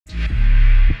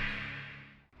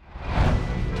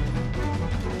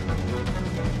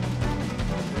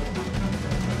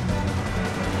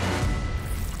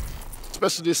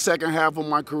especially this second half of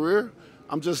my career,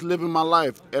 I'm just living my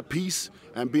life at peace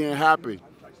and being happy.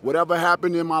 Whatever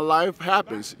happened in my life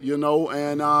happens, you know,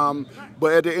 and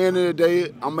but at the end of the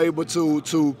day, I'm able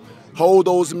to hold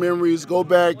those memories, go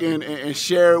back and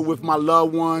share it with my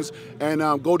loved ones, and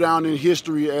go down in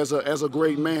history as a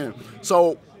great man.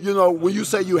 So, you know, when you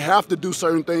say you have to do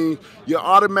certain things, you're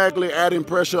automatically adding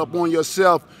pressure upon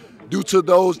yourself due to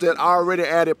those that already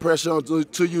added pressure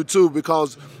to you too,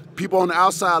 because people on the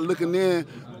outside looking in,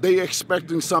 they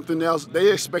expecting something else.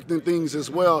 They expecting things as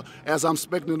well as I'm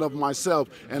expecting of myself.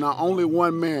 And I'm only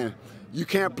one man. You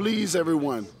can't please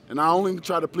everyone. And I only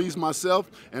try to please myself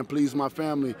and please my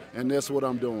family, and that's what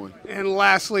I'm doing. And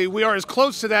lastly, we are as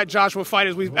close to that Joshua fight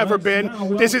as we've ever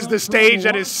been. This is the stage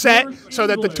that is set so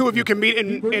that the two of you can meet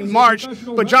in March.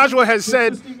 But Joshua has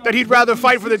said that he'd rather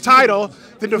fight for the title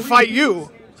than to fight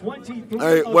you.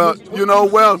 Hey, well,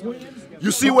 you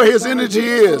see where his energy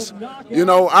is. You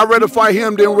know, I'd rather fight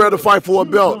him than rather fight for a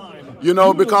belt. You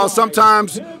know, because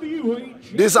sometimes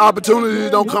this opportunity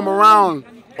don't come around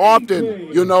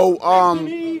often. You know,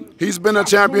 he's been a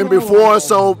champion before,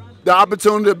 so the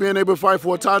opportunity of being able to fight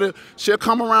for a title should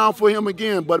come around for him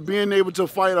again. But being able to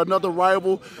fight another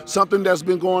rival, something that's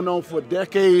been going on for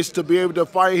decades, to be able to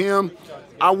fight him,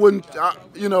 I don't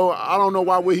know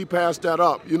why would he pass that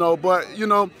up. You know, but you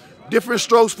know. Different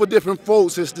strokes for different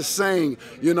folks is the saying.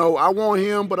 You know, I want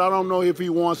him, but I don't know if he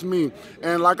wants me.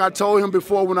 And like I told him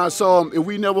before when I saw him, if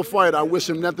we never fight, I wish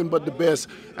him nothing but the best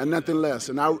and nothing less.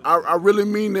 And I really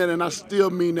mean that, and I still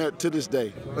mean that to this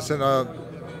day. Listen,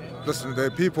 the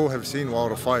people have seen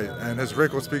Wilder fight, and his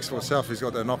record speaks for itself. He's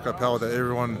got that knockout power that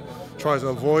everyone tries to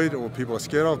avoid or people are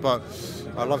scared of, but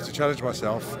I love to challenge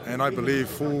myself, and I believe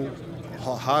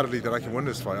full-heartedly that I can win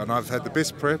this fight. And I've had the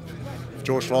best prep.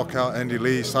 George Lockout, Andy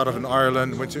Lee, started in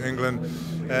Ireland, went to England,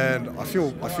 and I feel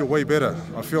way better.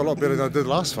 I feel a lot better than I did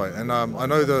last fight. And I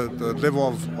know the level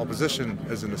of opposition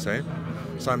isn't the same,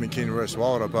 Simon Keane versus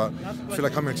Wilder, but I feel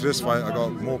like coming to this fight, I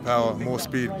got more power, more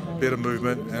speed, better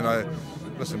movement, and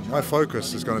listen, my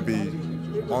focus is going to be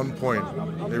on point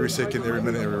every second, every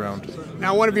minute, every round.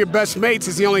 Now, one of your best mates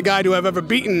is the only guy to have ever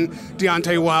beaten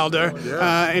Deontay Wilder,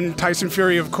 and Tyson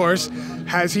Fury, of course.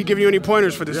 Has he given you any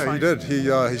pointers for this fight? Yeah, he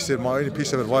did. He said, my only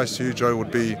piece of advice to you, Joe,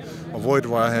 would be avoid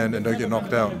right hand and don't get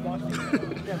knocked out.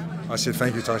 I said,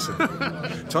 thank you, Tyson.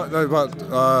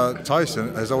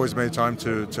 Tyson has always made time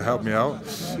to help me out,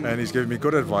 and he's given me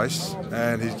good advice,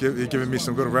 and he's given me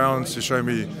some good rounds to show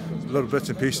me little bits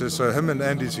and pieces. So him and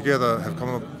Andy together have come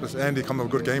up with a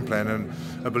good game plan, and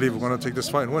I believe we're going to take this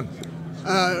fight and win.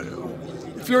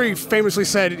 Fury famously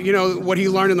said, you know, what he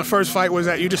learned in the first fight was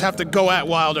that you just have to go at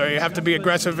Wilder. You have to be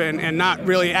aggressive and not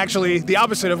really, actually the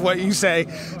opposite of what you say,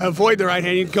 avoid the right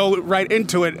hand. You go right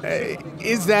into it.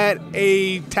 Is that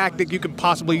a tactic you could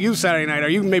possibly use Saturday night? Are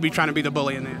you maybe trying to be the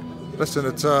bully in there? Listen,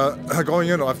 it's going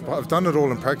in. I've done it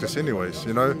all in practice, anyways,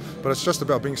 you know. But it's just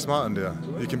about being smart in there.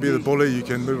 You can be the bully. You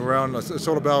can move around. It's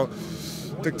all about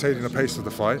dictating the pace of the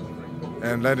fight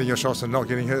and landing your shots and not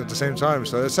getting hit at the same time.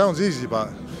 So it sounds easy, but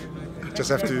just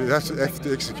have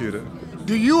to execute it.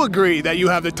 Do you agree that you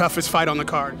have the toughest fight on the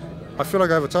card? I feel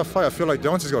like I have a tough fight. I feel like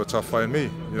Deontay's got a tough fight in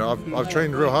me. You know, I've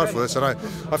trained real hard for this, and I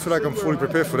feel like I'm fully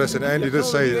prepared for this. And Andy did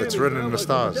say it's written in the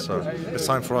stars, so it's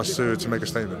time for us to make a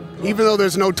statement. Even though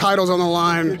there's no titles on the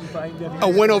line, a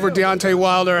win over Deontay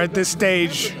Wilder at this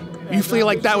stage, you feel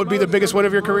like that would be the biggest win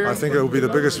of your career? I think it will be the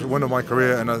biggest win of my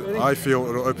career, and I feel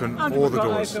it will open all the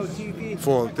doors.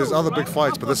 There's other big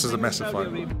fights, but this is a massive fight.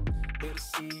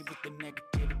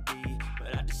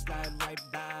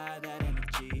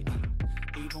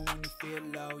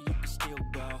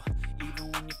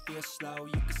 Slow,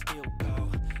 you can still go.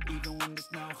 Even when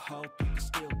there's no hope, you can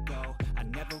still go. I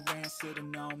never ran,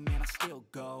 sitting no, man, I still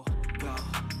go. Go,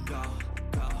 go,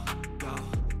 go, go,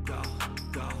 go,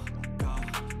 go, go, go, go,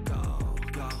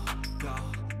 go, go,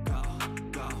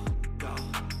 go, go,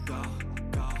 go,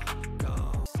 go,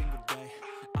 go. Single day,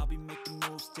 I'll be making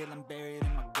moves till I'm buried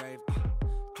in my grave.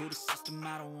 To the system,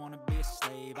 I don't wanna be a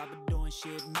slave. I've been doing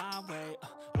shit my way,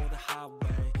 or the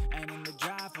highway. And in the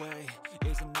driveway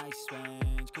is a nice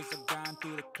range, cause I grind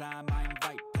through the climb, I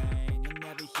invite pain. You'll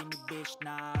never hear me, bitch,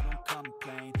 nah, I don't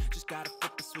complain. Just gotta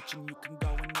flip the switch and you can go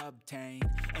and obtain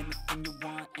anything you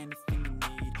want, anything you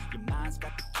need. Your mind's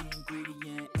got the key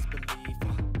ingredient, it's belief.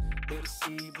 They'll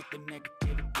deceive with the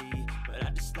negativity, but I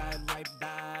just slide right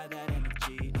by that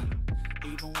energy.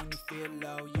 Even when you feel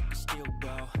low, you can still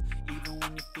go. Even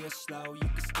when you feel slow, you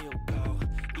can still go.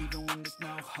 Even when there's no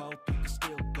hope, you can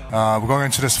still go. We're going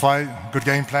into this fight, good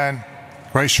game plan,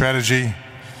 great strategy,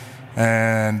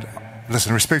 and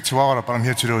listen, respect to Otto, but I'm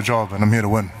here to do a job, and I'm here to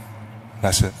win.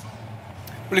 That's it.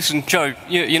 Listen, Joe,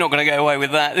 you're not going to get away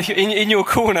with that. In your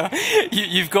corner,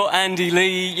 you've got Andy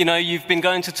Lee. You know, you've been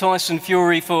going to Tyson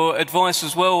Fury for advice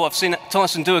as well. I've seen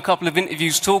Tyson do a couple of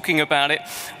interviews talking about it.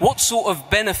 What sort of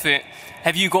benefit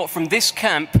have you got from this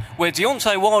camp where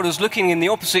Deontay Wilder's looking in the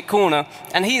opposite corner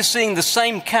and he is seeing the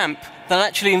same camp that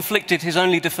actually inflicted his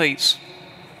only defeats?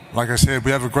 Like I said,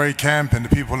 we have a great camp and the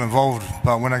people involved,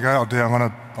 but when I go out there, I'm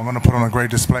gonna put on a great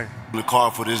display. The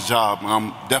call for this job,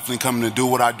 I'm definitely coming to do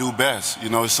what I do best. You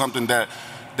know, it's something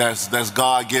that's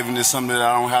God-given. It's something that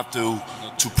I don't have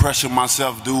to pressure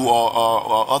myself do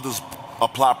or others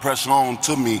apply pressure on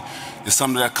to me. It's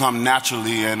something that comes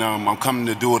naturally, and I'm coming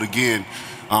to do it again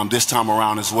this time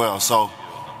around as well. So,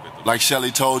 like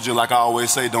Shelly told you, like I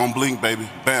always say, don't blink, baby.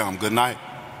 Bam, good night.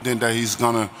 Then that he's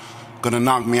gonna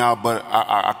knock me out, but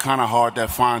I kind of hard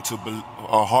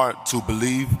to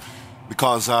believe.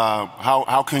 Because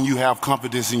how can you have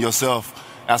confidence in yourself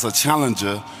as a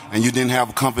challenger and you didn't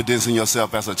have confidence in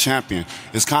yourself as a champion?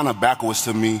 It's kind of backwards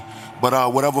to me.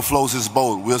 But whatever floats his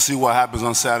boat, we'll see what happens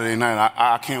on Saturday night.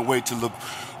 I can't wait to look.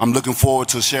 I'm looking forward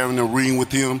to sharing the ring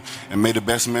with him, and may the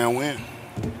best man win.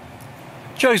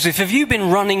 Joseph, have you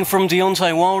been running from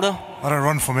Deontay Wilder? I don't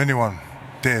run from anyone,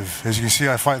 Dev. As you can see,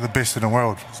 I fight the best in the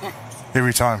world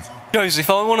every time. Joseph,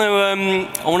 I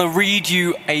want to read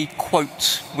you a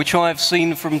quote which I have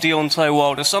seen from Deontay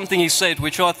Wilder. Something he said,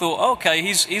 which I thought, okay,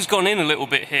 he's gone in a little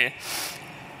bit here.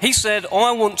 He said,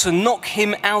 "I want to knock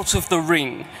him out of the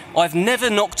ring. I've never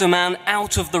knocked a man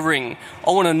out of the ring.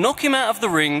 I want to knock him out of the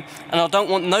ring, and I don't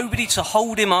want nobody to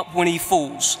hold him up when he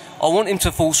falls. I want him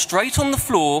to fall straight on the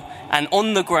floor and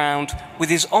on the ground with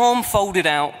his arm folded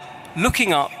out,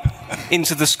 looking up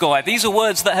into the sky." These are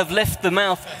words that have left the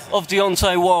mouth of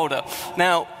Deontay Wilder.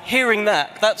 Now, hearing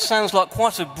that sounds like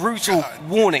quite a brutal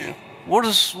warning. What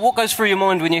goes through your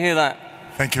mind when you hear that?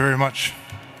 Thank you very much.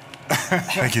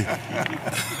 Thank you.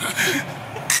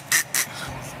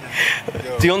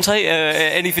 Deontay,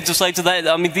 anything to say to that?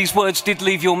 I mean, these words did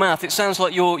leave your mouth. It sounds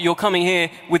like you're coming here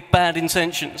with bad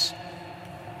intentions.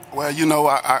 Well, you know,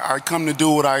 I come to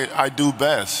do what I do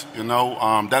best, you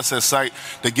know. That's a sight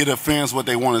to get the fans what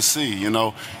they want to see, you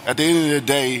know. At the end of the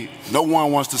day, no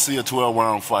one wants to see a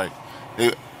 12-round fight.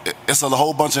 It's a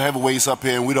whole bunch of heavyweights up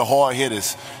here, and we're the hard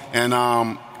hitters. And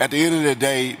at the end of the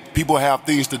day, people have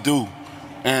things to do.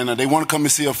 And they want to come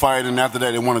and see a fight, and after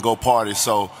that, they want to go party.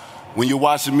 So when you're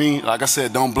watching me, like I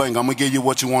said, don't blink. I'm going to give you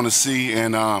what you want to see.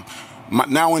 And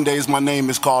nowadays, my name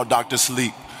is called Dr.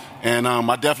 Sleep. And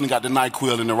I definitely got the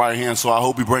NyQuil in the right hand, so I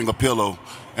hope you bring a pillow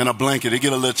and a blanket. It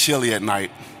get a little chilly at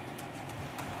night.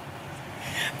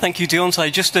 Thank you,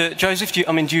 Deontay. Just, Joseph, do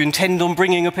you intend on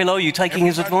bringing a pillow? Are you taking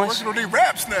his advice? Working on these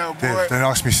raps now, boy. Yeah, don't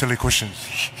ask me silly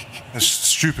questions. That's a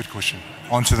stupid question.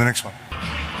 On to the next one.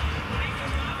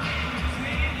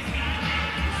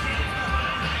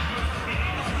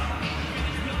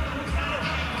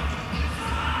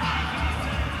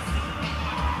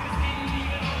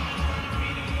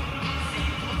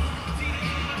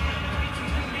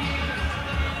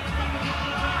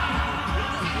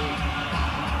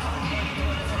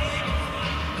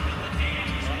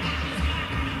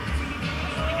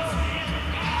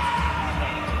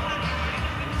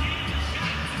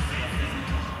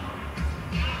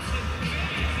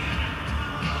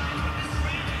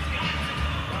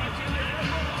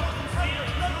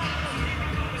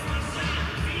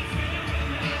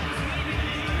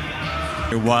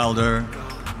 Wilder,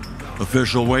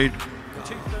 official weight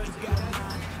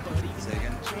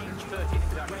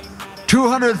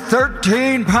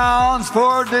 213 pounds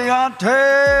for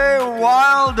Deontay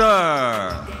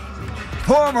Wilder.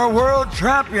 Former world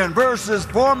champion versus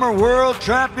former world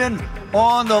champion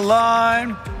on the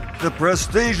line. The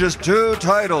prestigious 2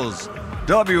 titles,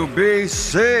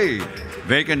 WBC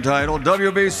vacant title,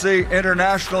 WBC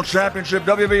International Championship,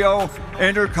 WBO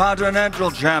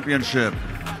Intercontinental Championship.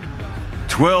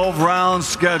 12 rounds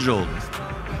scheduled.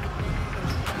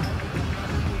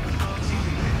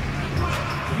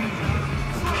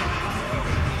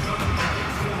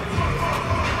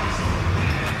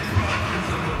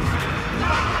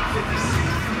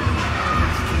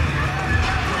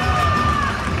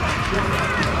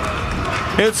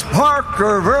 It's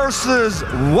Parker versus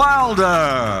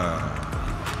Wilder.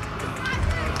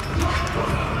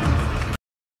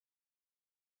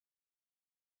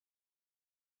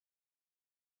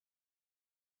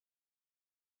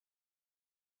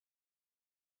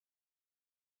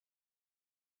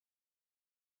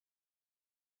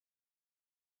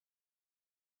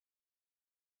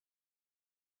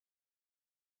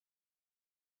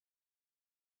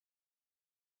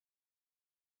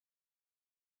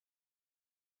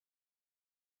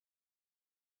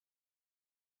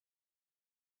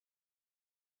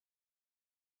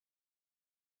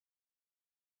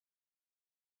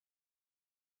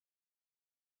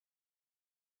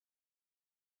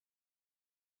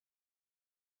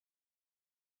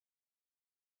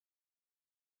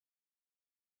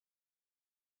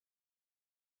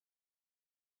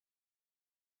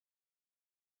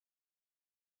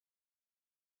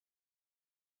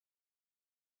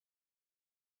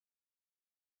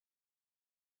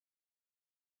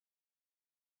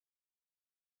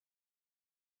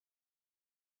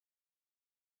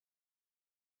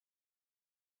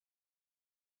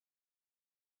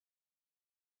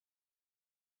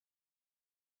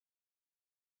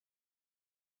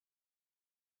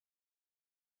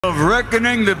 of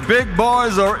reckoning. The big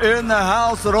boys are in the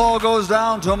house. It all goes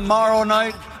down tomorrow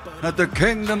night at the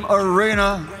Kingdom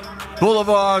Arena,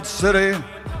 Boulevard City,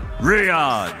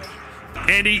 Riyadh.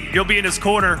 Andy, you'll be in his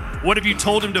corner. What have you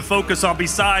told him to focus on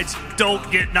besides don't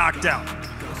get knocked out?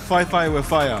 Fight fire with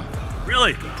fire.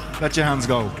 Really? Let your hands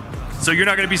go. So you're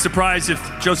not going to be surprised if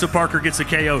Joseph Parker gets a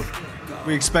KO?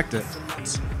 We expect it.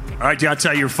 All right,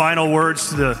 Deontay, your final words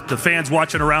to the fans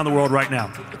watching around the world right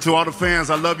now. To all the fans,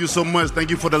 I love you so much.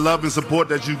 Thank you for the love and support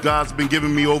that you guys have been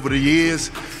giving me over the years.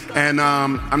 And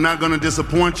I'm not going to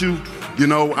disappoint you. You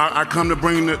know, I come to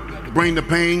bring the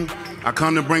pain. I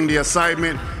come to bring the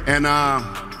excitement. And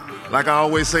like I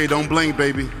always say, don't blink,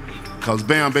 baby. Because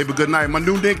bam, baby, good night. My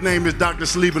new nickname is Dr.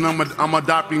 Sleep, and I'm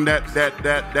adopting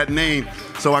that name.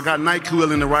 So I got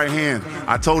NyQuil in the right hand.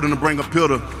 I told him to bring a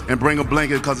pillow and bring a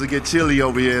blanket because it get chilly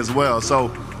over here as well.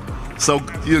 So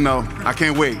you know, I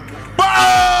can't wait.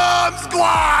 Bomb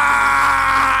Squad!